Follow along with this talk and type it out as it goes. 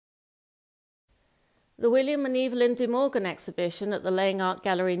The William and Evelyn de Morgan exhibition at the Laing Art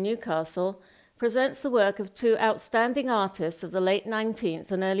Gallery, Newcastle, presents the work of two outstanding artists of the late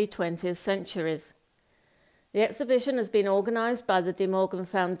 19th and early 20th centuries. The exhibition has been organised by the De Morgan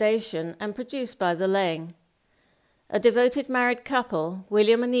Foundation and produced by the Laing. A devoted married couple,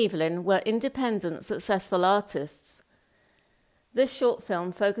 William and Evelyn, were independent, successful artists. This short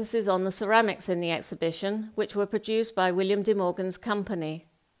film focuses on the ceramics in the exhibition, which were produced by William de Morgan's company.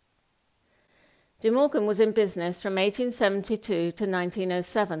 De Morgan was in business from 1872 to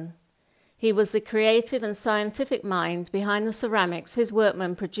 1907. He was the creative and scientific mind behind the ceramics his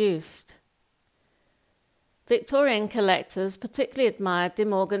workmen produced. Victorian collectors particularly admired de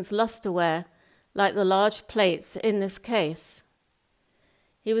Morgan's lustreware, like the large plates in this case.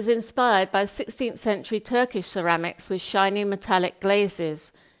 He was inspired by 16th century Turkish ceramics with shiny metallic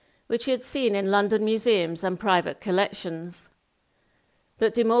glazes, which he had seen in London museums and private collections.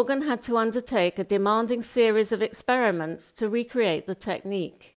 But de Morgan had to undertake a demanding series of experiments to recreate the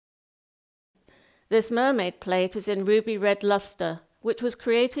technique. This mermaid plate is in ruby red lustre, which was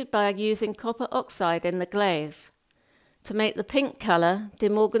created by using copper oxide in the glaze. To make the pink colour, de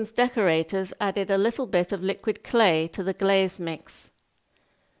Morgan's decorators added a little bit of liquid clay to the glaze mix.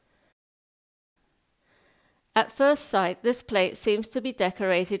 At first sight, this plate seems to be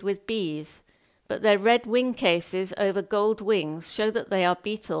decorated with bees, but their red wing cases over gold wings show that they are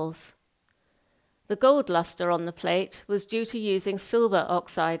beetles. The gold lustre on the plate was due to using silver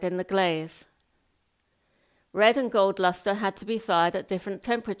oxide in the glaze. Red and gold lustre had to be fired at different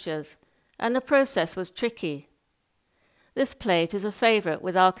temperatures, and the process was tricky. This plate is a favourite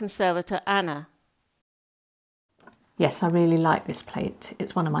with our conservator Anna. Yes, I really like this plate.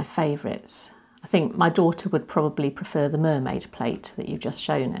 It's one of my favourites. I think my daughter would probably prefer the mermaid plate that you've just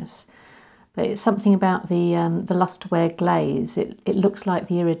shown us. But it's something about the lustreware glaze. It looks like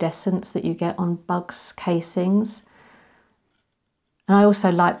the iridescence that you get on bugs' casings. And I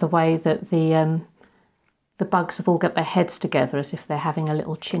also like the way that the bugs have all got their heads together as if they're having a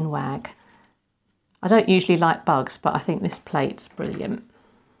little chin wag. I don't usually like bugs, but I think this plate's brilliant.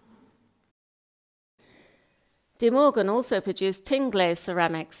 De Morgan also produced tin glaze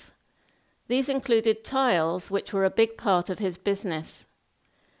ceramics. These included tiles, which were a big part of his business.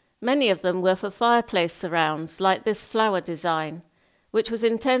 Many of them were for fireplace surrounds, like this flower design, which was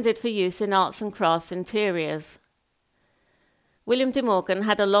intended for use in arts and crafts interiors. William de Morgan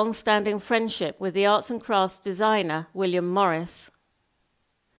had a long-standing friendship with the arts and crafts designer William Morris.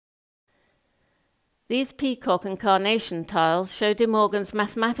 These peacock and carnation tiles show de Morgan's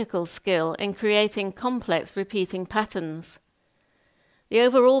mathematical skill in creating complex repeating patterns. The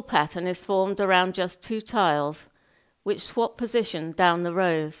overall pattern is formed around just two tiles, which swap position down the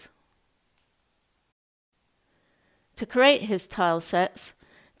rows. To create his tile sets,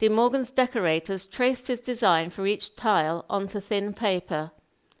 de Morgan's decorators traced his design for each tile onto thin paper.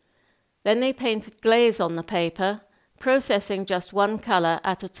 Then they painted glaze on the paper, processing just one colour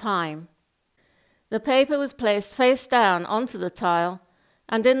at a time. The paper was placed face down onto the tile,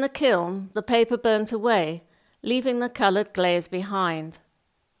 and in the kiln the paper burnt away, leaving the coloured glaze behind.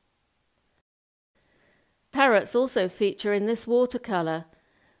 Parrots also feature in this watercolour,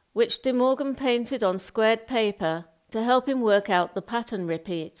 which de Morgan painted on squared paper to help him work out the pattern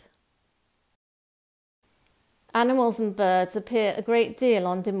repeat. Animals and birds appear a great deal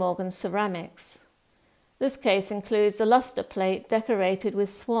on de Morgan's ceramics. This case includes a lustre plate decorated with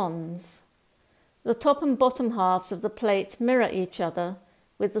swans. The top and bottom halves of the plate mirror each other,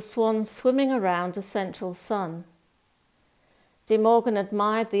 with the swans swimming around a central sun. De Morgan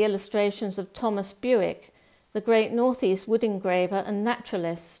admired the illustrations of Thomas Bewick, the great northeast wood engraver and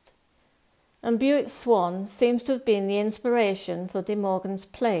naturalist, and Bewick's swan seems to have been the inspiration for de Morgan's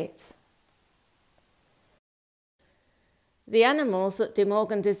plate. The animals that de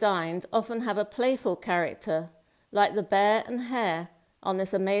Morgan designed often have a playful character, like the bear and hare on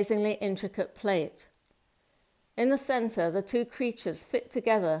this amazingly intricate plate. In the centre, the two creatures fit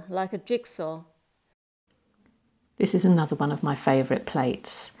together like a jigsaw. This is another one of my favourite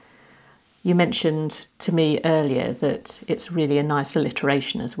plates. You mentioned to me earlier that it's really a nice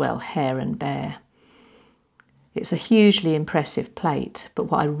alliteration as well, hare and bear. It's a hugely impressive plate, but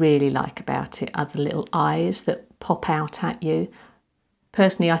what I really like about it are the little eyes that pop out at you.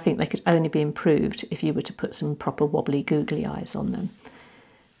 Personally, I think they could only be improved if you were to put some proper wobbly googly eyes on them.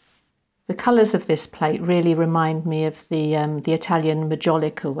 The colours of this plate really remind me of the Italian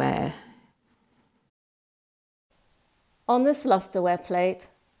majolica ware. On this lustreware plate,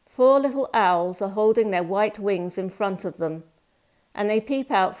 4 little owls are holding their white wings in front of them, and they peep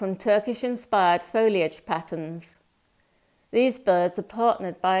out from Turkish-inspired foliage patterns. These birds are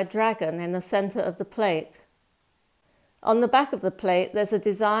partnered by a dragon in the centre of the plate. On the back of the plate there's a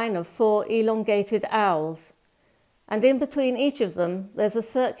design of 4 elongated owls, and in between each of them there's a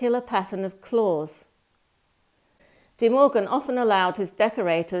circular pattern of claws. De Morgan often allowed his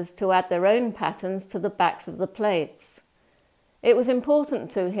decorators to add their own patterns to the backs of the plates. It was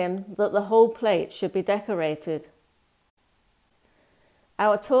important to him that the whole plate should be decorated.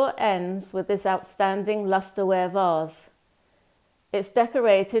 Our tour ends with this outstanding lustreware vase. It's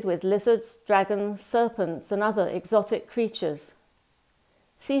decorated with lizards, dragons, serpents and other exotic creatures.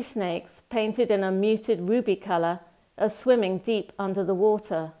 Sea snakes, painted in a muted ruby colour, are swimming deep under the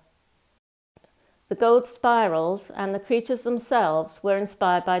water. The gold spirals and the creatures themselves were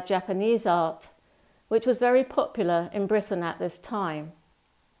inspired by Japanese art, which was very popular in Britain at this time.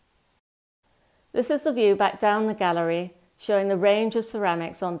 This is the view back down the gallery, showing the range of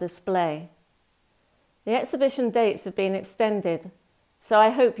ceramics on display. The exhibition dates have been extended, so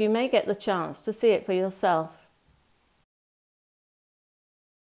I hope you may get the chance to see it for yourself.